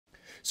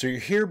So you're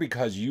here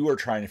because you are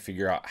trying to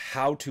figure out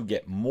how to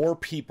get more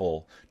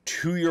people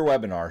to your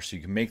webinar so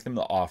you can make them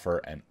the offer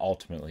and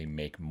ultimately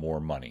make more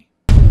money.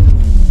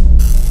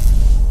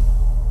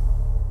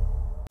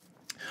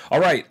 All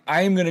right,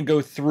 I am going to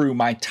go through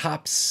my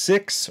top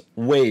 6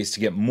 ways to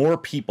get more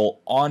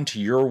people onto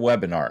your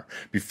webinar.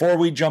 Before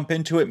we jump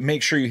into it,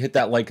 make sure you hit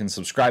that like and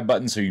subscribe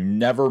button so you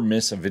never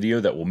miss a video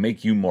that will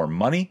make you more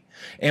money.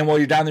 And while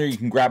you're down there, you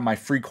can grab my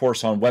free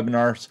course on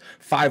webinars,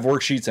 5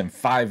 worksheets, and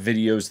 5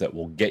 videos that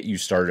will get you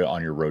started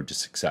on your road to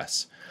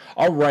success.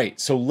 All right,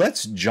 so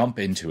let's jump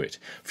into it.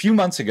 A few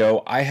months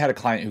ago, I had a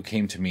client who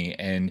came to me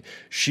and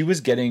she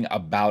was getting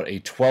about a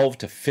 12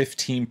 to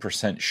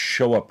 15%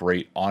 show up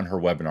rate on her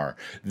webinar.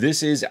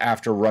 This is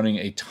after running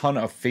a ton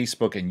of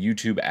Facebook and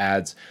YouTube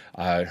ads.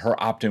 Her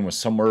opt-in was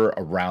somewhere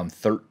around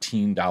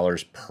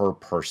 $13 per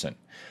person.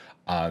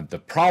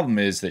 The problem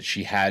is that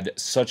she had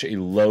such a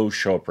low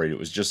show up rate. It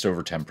was just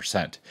over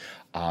 10%.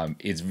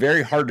 It's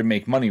very hard to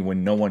make money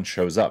when no one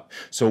shows up.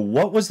 So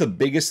what was the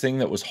biggest thing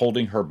that was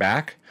holding her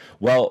back?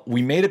 Well,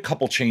 we made a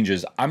couple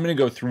changes. I'm going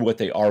to go through what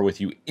they are with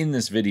you in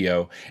this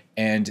video,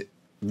 and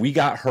we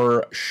got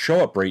her show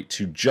up rate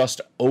to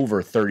just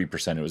over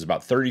 30%. It was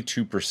about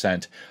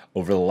 32%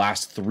 over the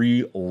last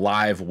 3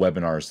 live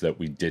webinars that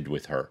we did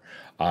with her.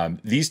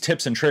 These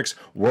tips and tricks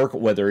work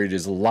whether it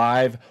is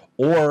live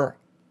or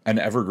an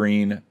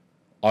evergreen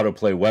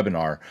autoplay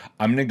webinar.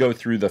 I'm going to go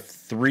through the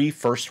 3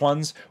 first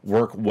ones,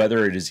 work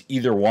whether it is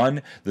either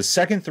one. The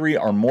second 3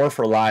 are more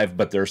for live,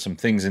 but there are some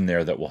things in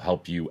there that will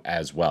help you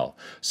as well.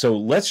 So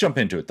let's jump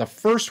into it. The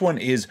first one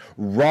is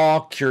raw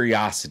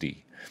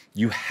curiosity.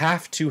 You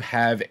have to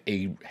have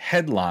a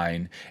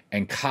headline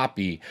and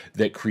copy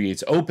that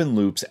creates open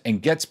loops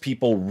and gets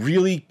people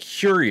really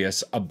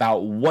curious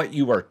about what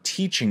you are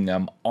teaching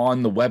them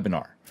on the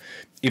webinar.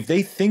 If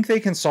they think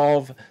they can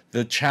solve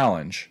the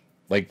challenge,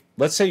 like,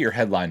 let's say your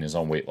headline is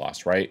on weight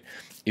loss, right?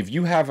 If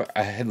you have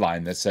a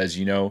headline that says,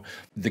 you know,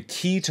 the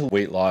key to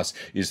weight loss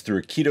is through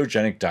a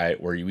ketogenic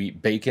diet where you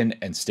eat bacon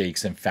and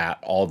steaks and fat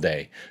all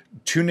day,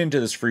 tune into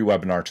this free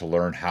webinar to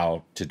learn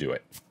how to do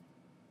it.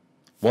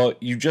 Well,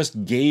 you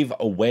just gave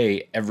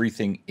away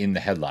everything in the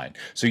headline.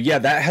 So yeah,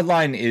 that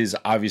headline is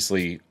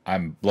obviously,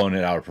 I'm blowing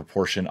it out of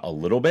proportion a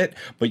little bit,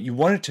 but you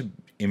want it to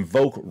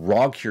invoke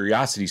raw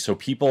curiosity so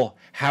people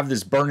have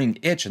this burning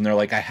itch and they're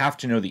like, I have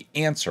to know the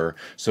answer,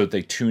 so that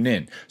they tune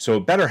in. So a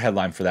better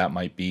headline for that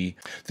might be,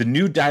 the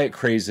new diet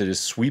craze that is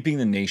sweeping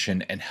the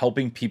nation and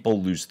helping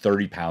people lose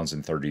 30 pounds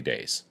in 30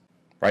 days.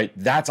 Right?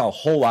 That's a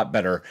whole lot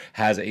better,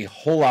 has a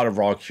whole lot of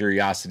raw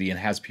curiosity, and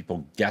has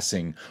people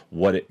guessing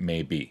what it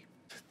may be.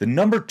 The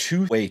number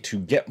 2 way to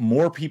get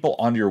more people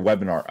onto your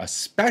webinar,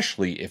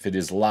 especially if it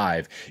is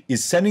live,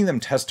 is sending them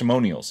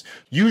testimonials.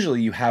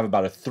 Usually you have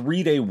about a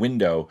 3-day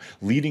window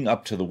leading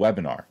up to the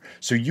webinar.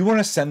 So you want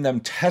to send them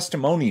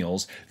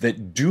testimonials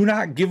that do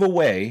not give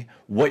away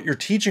what you're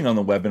teaching on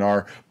the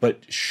webinar,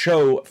 but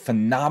show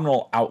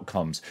phenomenal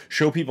outcomes.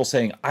 Show people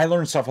saying, I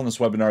learned stuff on this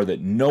webinar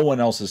that no one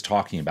else is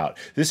talking about.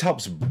 This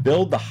helps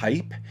build the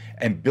hype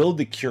and build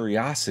the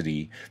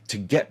curiosity to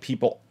get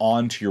people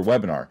onto your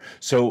webinar.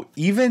 So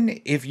even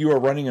if you are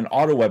running an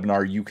auto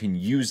webinar, you can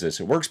use this.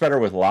 It works better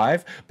with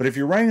live, but if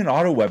you're running an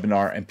auto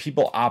webinar and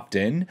people opt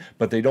in,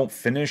 but they don't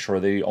finish or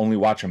they only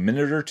watch a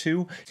minute or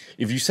 2,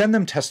 if you send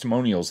them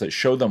testimonials that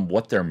show them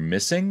what they're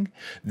missing,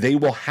 they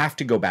will have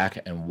to go back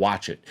and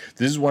watch it.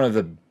 This is one of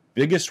the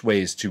biggest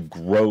ways to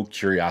grow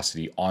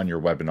curiosity on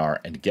your webinar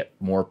and get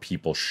more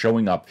people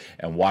showing up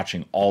and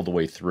watching all the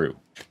way through.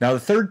 Now, the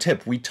third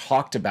tip we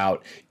talked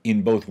about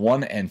in both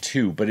 1 and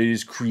 2, but it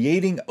is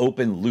creating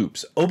open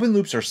loops. Open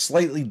loops are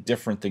slightly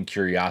different than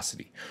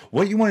curiosity.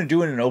 What you want to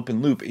do in an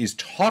open loop is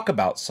talk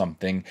about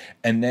something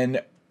and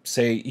then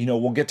say, you know,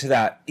 we'll get to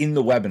that in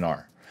the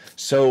webinar.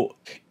 So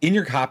in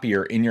your copy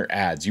or in your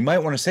ads, you might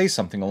want to say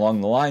something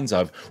along the lines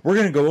of, we're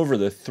going to go over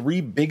the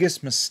 3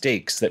 biggest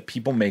mistakes that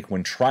people make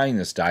when trying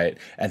this diet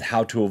and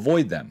how to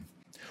avoid them.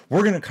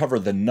 We're going to cover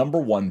the number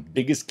 1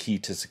 biggest key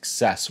to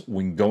success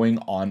when going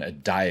on a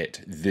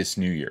diet this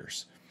New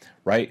Year's,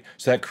 right?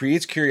 So that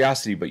creates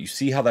curiosity, but you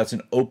see how that's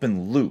an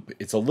open loop.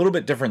 It's a little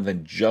bit different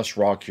than just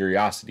raw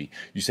curiosity.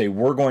 You say,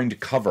 we're going to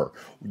cover,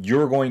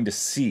 you're going to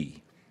see.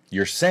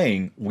 You're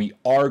saying we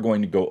are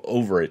going to go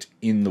over it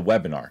in the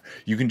webinar.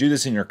 You can do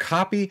this in your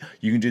copy,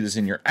 you can do this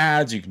in your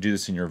ads, you can do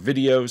this in your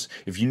videos.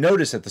 If you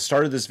notice at the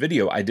start of this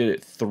video, I did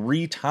it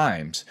 3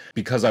 times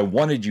because I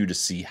wanted you to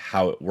see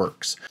how it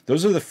works.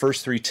 Those are the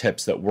first 3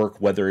 tips that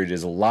work whether it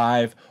is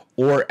live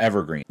or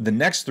evergreen. The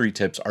next 3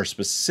 tips are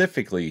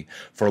specifically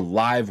for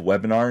live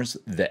webinars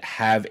that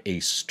have a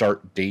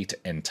start date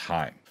and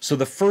time. So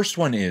the first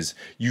one is,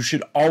 you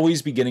should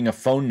always be getting a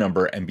phone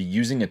number and be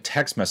using a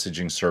text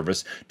messaging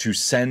service to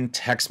send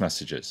text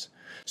messages.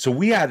 So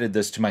we added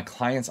this to my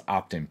client's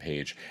opt-in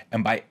page,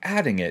 and by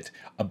adding it,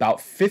 about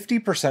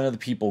 50% of the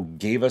people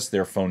gave us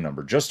their phone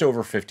number, just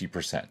over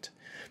 50%.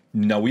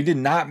 No, we did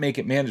not make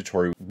it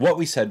mandatory. What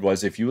we said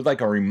was if you would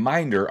like a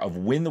reminder of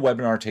when the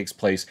webinar takes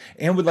place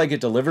and would like it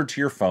delivered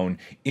to your phone,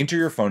 enter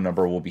your phone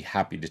number, we'll be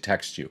happy to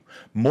text you.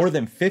 More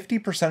than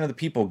 50% of the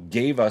people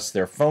gave us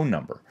their phone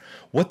number.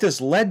 What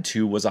this led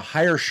to was a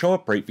higher show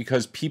up rate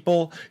because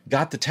people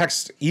got the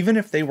text, even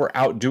if they were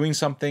out doing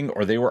something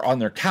or they were on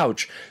their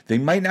couch, they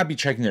might not be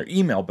checking their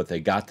email, but they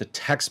got the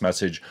text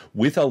message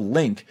with a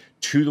link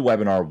to the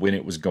webinar when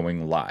it was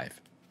going live.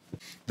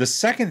 The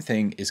second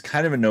thing is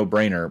kind of a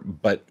no-brainer,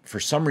 but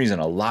for some reason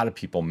a lot of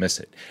people miss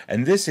it.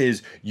 And this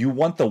is you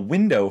want the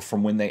window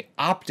from when they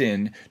opt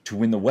in to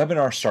when the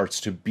webinar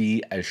starts to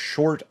be as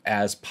short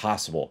as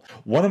possible.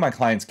 One of my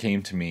clients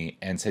came to me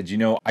and said, you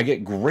know, I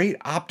get great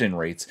opt-in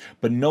rates,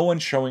 but no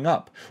one's showing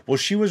up. Well,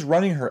 she was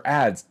running her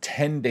ads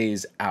 10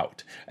 days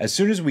out. As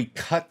soon as we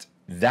cut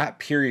that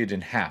period in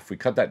half, we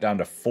cut that down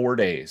to 4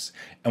 days,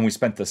 and we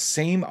spent the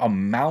same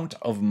amount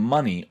of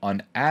money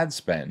on ad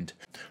spend,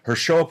 her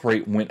show up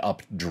rate went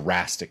up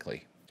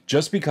drastically.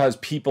 Just because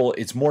people,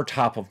 it's more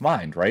top of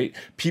mind, right?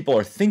 People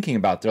are thinking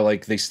about,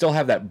 they still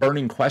have that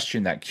burning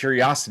question, that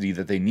curiosity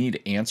that they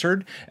need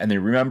answered, and they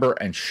remember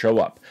and show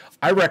up.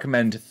 I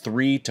recommend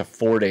 3 to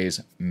 4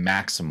 days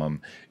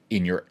maximum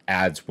in your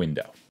ads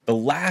window. The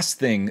last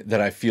thing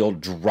that I feel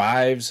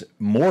drives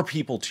more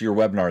people to your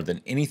webinar than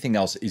anything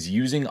else is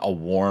using a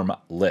warm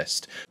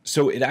list.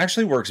 So it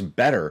actually works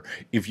better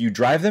if you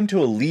drive them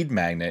to a lead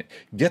magnet,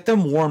 get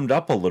them warmed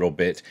up a little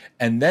bit,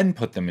 and then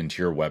put them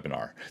into your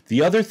webinar.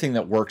 The other thing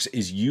that works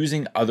is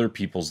using other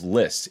people's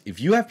lists. If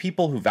you have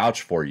people who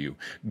vouch for you,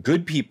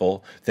 good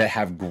people that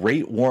have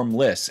great warm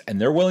lists, and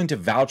they're willing to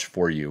vouch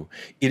for you,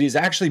 it is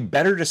actually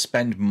better to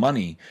spend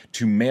money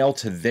to mail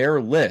to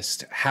their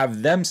list,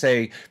 have them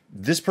say,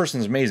 this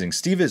person's amazing.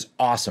 Steve is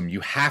awesome. You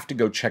have to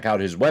go check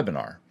out his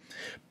webinar.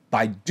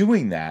 By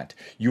doing that,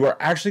 you are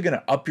actually going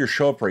to up your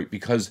show up rate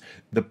because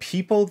the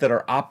people that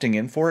are opting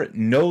in for it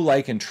know,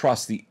 like, and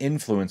trust the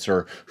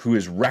influencer who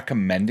is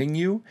recommending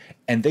you,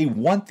 and they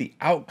want the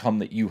outcome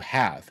that you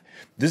have.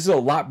 This is a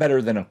lot better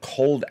than a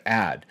cold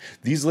ad.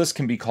 These lists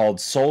can be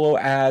called solo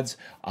ads.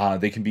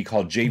 They can be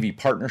called JV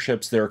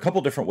partnerships. There are a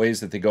couple different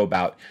ways that they go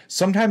about.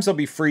 Sometimes they'll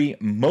be free.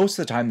 Most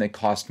of the time they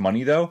cost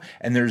money though,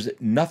 and there's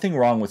nothing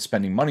wrong with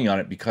spending money on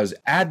it because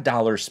ad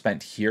dollars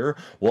spent here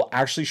will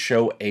actually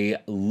show a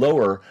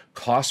lower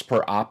cost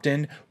per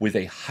opt-in with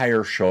a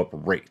higher show up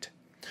rate.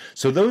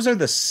 So those are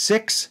the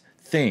 6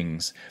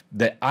 things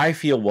that I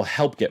feel will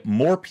help get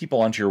more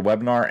people onto your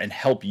webinar and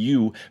help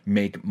you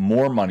make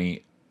more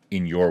money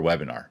in your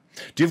webinar.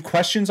 Do you have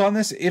questions on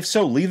this? If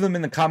so, leave them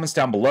in the comments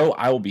down below.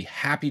 I will be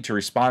happy to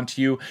respond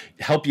to you,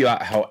 help you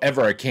out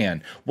however I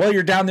can. While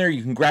you're down there,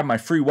 you can grab my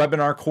free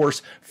webinar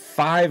course,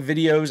 5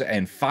 videos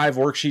and 5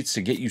 worksheets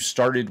to get you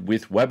started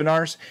with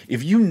webinars.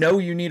 If you know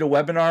you need a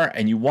webinar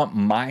and you want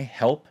my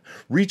help,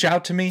 reach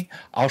out to me.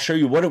 I'll show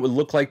you what it would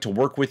look like to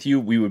work with you.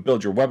 We would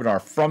build your webinar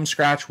from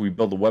scratch. We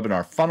build the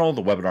webinar funnel,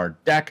 the webinar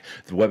deck,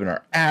 the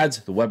webinar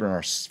ads, the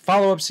webinar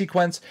follow-up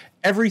sequence,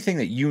 everything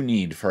that you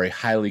need for a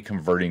highly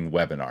converting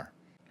webinar.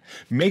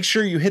 Make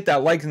sure you hit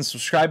that like and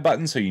subscribe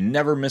button so you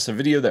never miss a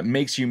video that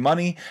makes you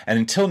money. And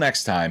until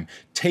next time,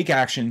 take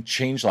action,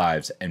 change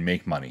lives, and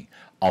make money.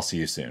 I'll see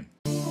you soon.